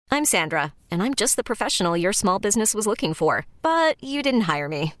I'm Sandra, and I'm just the professional your small business was looking for. But you didn't hire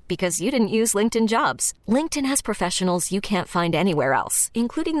me because you didn't use LinkedIn Jobs. LinkedIn has professionals you can't find anywhere else,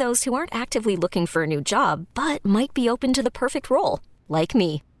 including those who aren't actively looking for a new job, but might be open to the perfect role, like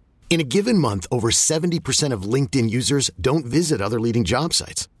me. In a given month, over 70% of LinkedIn users don't visit other leading job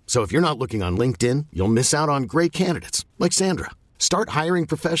sites. So if you're not looking on LinkedIn, you'll miss out on great candidates like Sandra. Start hiring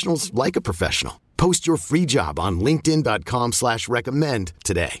professionals like a professional. Post your free job on linkedin.com/recommend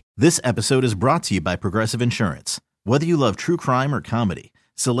today. This episode is brought to you by Progressive Insurance. Whether you love true crime or comedy,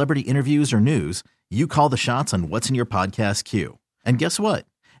 celebrity interviews or news, you call the shots on what's in your podcast queue. And guess what?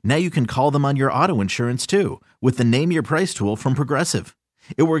 Now you can call them on your auto insurance too with the Name Your Price tool from Progressive.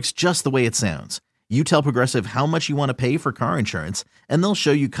 It works just the way it sounds. You tell Progressive how much you want to pay for car insurance, and they'll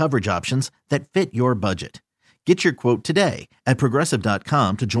show you coverage options that fit your budget. Get your quote today at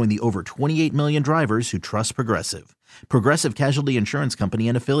Progressive.com to join the over 28 million drivers who trust Progressive. Progressive Casualty Insurance Company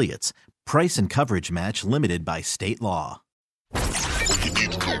and Affiliates. Price and coverage match limited by state law. When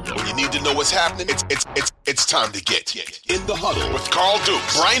you need to know what's happening, it's time to get in the huddle with Carl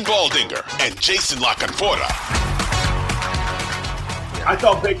Dukes, Brian Baldinger, and Jason LaCanfora. I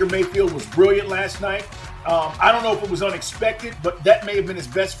thought Baker Mayfield was brilliant last night. I don't know if it was unexpected, but that may have been his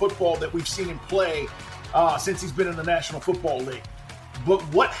best football that we've seen him play since he's been in the National Football League. But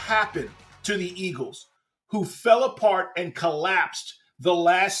what happened to the Eagles, who fell apart and collapsed the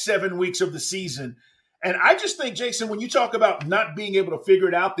last 7 weeks of the season? And I just think, Jason, when you talk about not being able to figure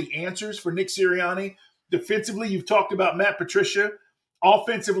it out, the answers for Nick Sirianni, defensively, you've talked about Matt Patricia.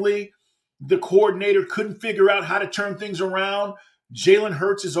 Offensively, the coordinator couldn't figure out how to turn things around. Jalen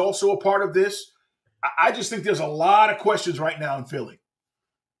Hurts is also a part of this. I just think there's a lot of questions right now in Philly.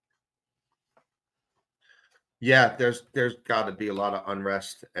 Yeah, there's got to be a lot of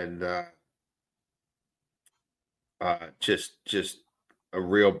unrest and just a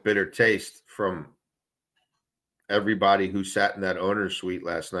real bitter taste from everybody who sat in that owner's suite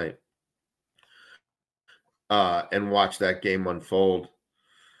last night and watched that game unfold.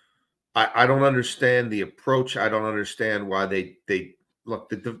 I don't understand the approach. I don't understand why they look.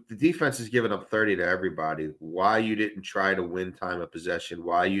 The defense has given up 30 to everybody. Why you didn't try to win time of possession?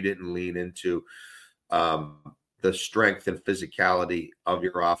 Why you didn't lean into the strength and physicality of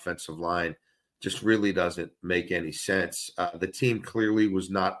your offensive line just really doesn't make any sense. The team clearly was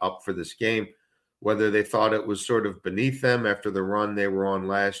not up for this game, whether they thought it was sort of beneath them after the run they were on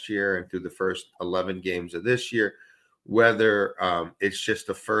last year and through the first 11 games of this year, whether it's just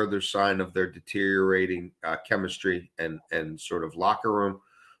a further sign of their deteriorating chemistry and sort of locker room.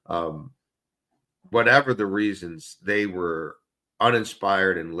 Whatever the reasons, they were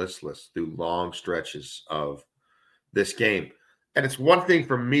uninspired and listless through long stretches of this game. And it's one thing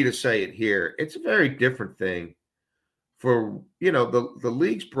for me to say it here. It's a very different thing for, the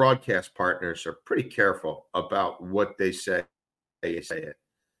league's broadcast partners are pretty careful about what they say. They say it.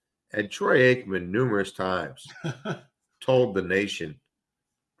 And Troy Aikman numerous times told the nation,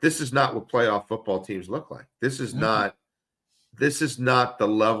 this is not what playoff football teams look like. This is not the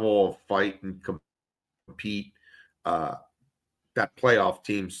level of fight and compete that playoff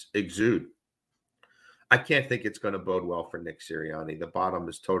teams exude. I can't think it's going to bode well for Nick Sirianni. The bottom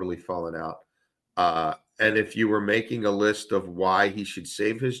is totally fallen out. And if you were making a list of why he should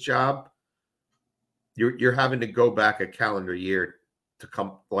save his job, you're having to go back a calendar year to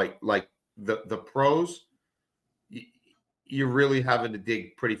come like the pros. You're really having to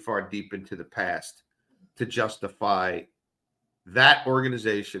dig pretty far deep into the past to justify that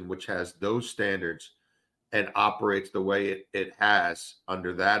organization, which has those standards and operates the way it has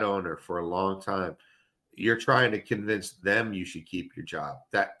under that owner for a long time. You're trying to convince them you should keep your job.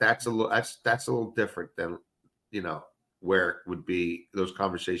 That's a little different than, where it would be those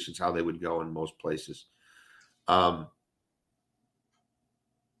conversations, how they would go in most places.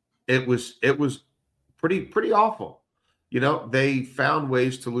 It was pretty awful. They found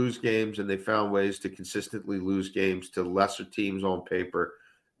ways to lose games, and they found ways to consistently lose games to lesser teams on paper,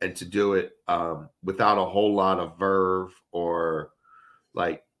 and to do it without a whole lot of verve or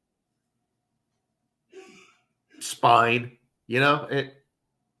like spine, it.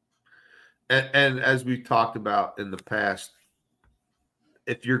 And as we've talked about in the past,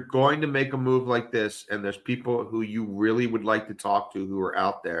 if you're going to make a move like this and there's people who you really would like to talk to who are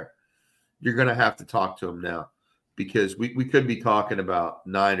out there, you're going to have to talk to them now, because we could be talking about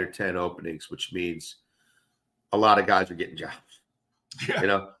 9 or 10 openings, which means a lot of guys are getting jobs,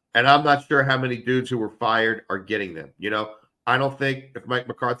 and I'm not sure how many dudes who were fired are getting them. I don't think if Mike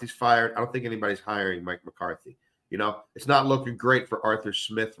McCarthy's fired, I don't think anybody's hiring Mike McCarthy. It's not looking great for Arthur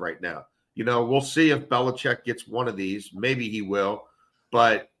Smith right now. We'll see if Belichick gets one of these. Maybe he will.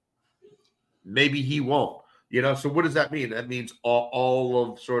 But Maybe he won't. So what does that mean? That means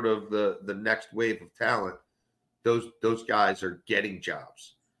all of sort of the next wave of talent, those guys are getting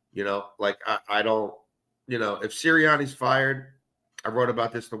jobs. Like I don't, if Sirianni's fired, I wrote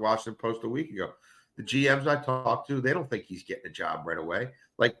about this in the Washington Post a week ago. The GMs I talked to, they don't think he's getting a job right away.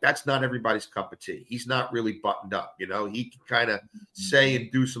 Like, that's not everybody's cup of tea. He's not really buttoned up. He can kind of say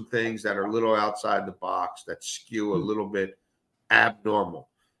and do some things that are a little outside the box, that skew a little bit abnormal.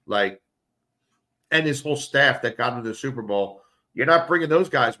 Like, and his whole staff that got into the Super Bowl, you're not bringing those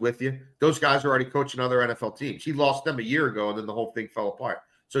guys with you. Those guys are already coaching other NFL teams. He lost them a year ago, and then the whole thing fell apart.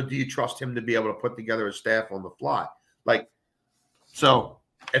 So do you trust him to be able to put together a staff on the fly? Like, so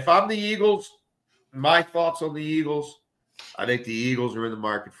if I'm the Eagles, my thoughts on the Eagles, I think the Eagles are in the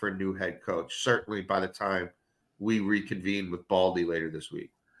market for a new head coach, certainly by the time we reconvene with Baldy later this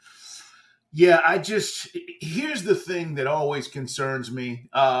week. Yeah, here's the thing that always concerns me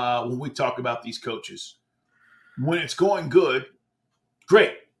when we talk about these coaches. When it's going good,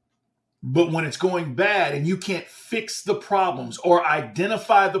 great. But when it's going bad and you can't fix the problems or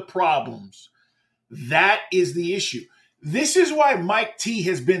identify the problems, that is the issue. This is why Mike T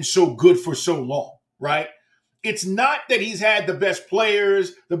has been so good for so long, right? It's not that he's had the best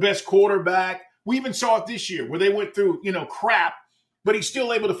players, the best quarterback. We even saw it this year where they went through, crap, but he's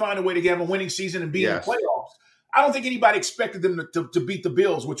still able to find a way to get him a winning season and be in the playoffs. I don't think anybody expected them to beat the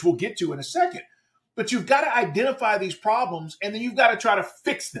Bills, which we'll get to in a second. But you've got to identify these problems, and then you've got to try to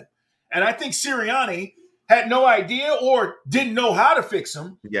fix them. And I think Sirianni had no idea or didn't know how to fix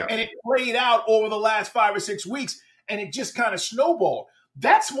them. Yeah. And it played out over the last 5 or 6 weeks, and it just kind of snowballed.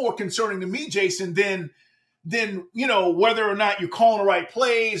 That's more concerning to me, Jason, than whether or not you're calling the right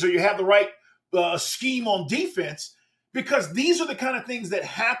plays or you have the right scheme on defense, because these are the kind of things that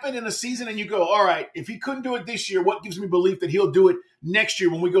happen in a season and you go, all right, if he couldn't do it this year, what gives me belief that he'll do it next year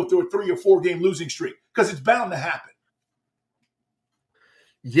when we go through a 3 or 4 game losing streak? Because it's bound to happen.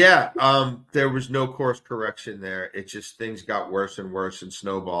 Yeah, there was no course correction there. It just, things got worse and worse and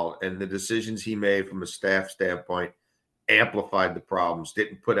snowballed. And the decisions he made from a staff standpoint amplified the problems,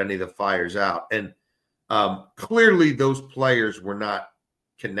 didn't put any of the fires out. And clearly those players were not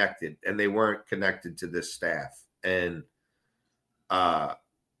connected, and they weren't connected to this staff. And I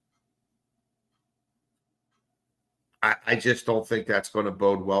just don't think that's going to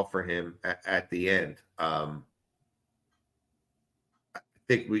bode well for him at the end. I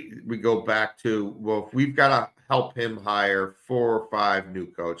think we go back to, well, if we've got to help him hire 4 or 5 new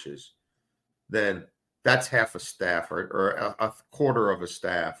coaches, then that's half a staff or a quarter of a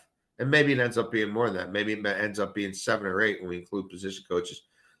staff. And maybe it ends up being more than that. Maybe it ends up being 7 or 8 when we include position coaches.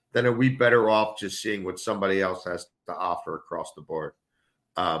 Then are we better off just seeing what somebody else has to offer across the board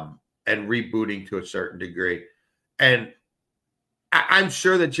and rebooting to a certain degree? And I'm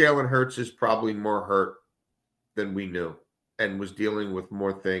sure that Jalen Hurts is probably more hurt than we knew and was dealing with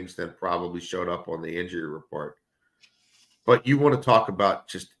more things than probably showed up on the injury report. But you want to talk about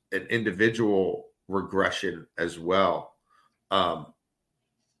just an individual regression as well.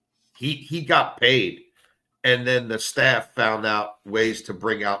 He got paid, and then the staff found out ways to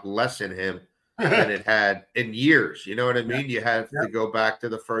bring out less in him than it had in years. You know what I mean? You had to go back to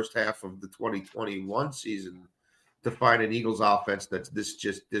the first half of the 2021 season to find an Eagles offense that's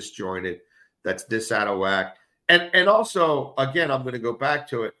just disjointed, that's this out of whack. And also, again, I'm going to go back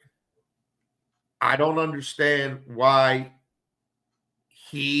to it. I don't understand why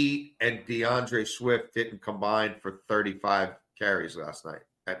he and DeAndre Swift didn't combine for 35 carries last night,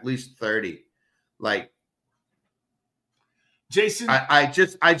 at least 30. Like, Jason, I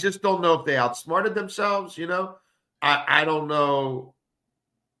just don't know if they outsmarted themselves. I don't know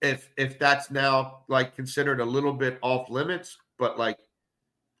if that's now like considered a little bit off limits, but like,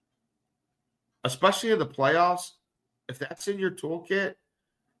 especially in the playoffs, if that's in your toolkit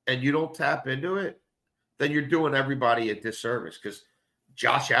and you don't tap into it, then you're doing everybody a disservice. Because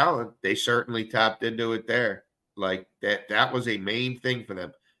Josh Allen, they certainly tapped into it there. Like that was a main thing for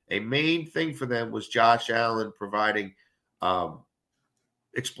them. A main thing for them was Josh Allen providing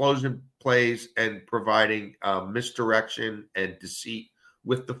explosion plays and providing misdirection and deceit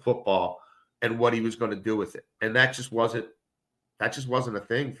with the football and what he was going to do with it. And that just wasn't a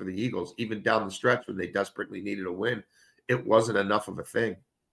thing for the Eagles. Even down the stretch when they desperately needed a win, it wasn't enough of a thing.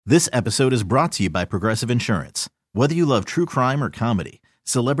 This episode is brought to you by Progressive Insurance. Whether you love true crime or comedy,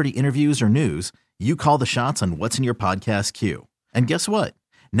 celebrity interviews or news, you call the shots on what's in your podcast queue. And guess what?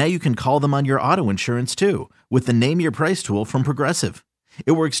 Now you can call them on your auto insurance too with the Name Your Price tool from Progressive.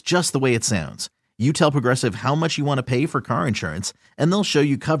 It works just the way it sounds. You tell Progressive how much you want to pay for car insurance, and they'll show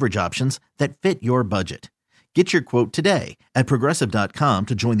you coverage options that fit your budget. Get your quote today at Progressive.com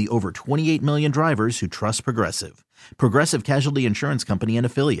to join the over 28 million drivers who trust Progressive. Progressive Casualty Insurance Company and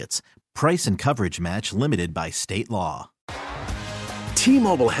Affiliates. Price and coverage match limited by state law.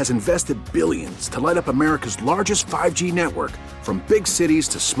 T-Mobile has invested billions to light up America's largest 5G network, from big cities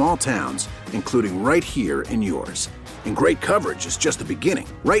to small towns, including right here in yours. And great coverage is just the beginning.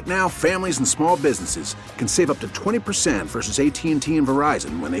 Right now, families and small businesses can save up to 20% versus AT&T and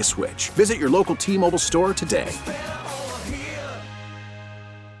Verizon when they switch. Visit your local T-Mobile store today.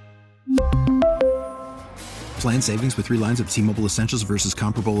 Plan savings with 3 lines of T-Mobile Essentials versus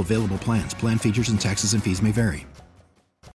comparable available plans. Plan features and taxes and fees may vary.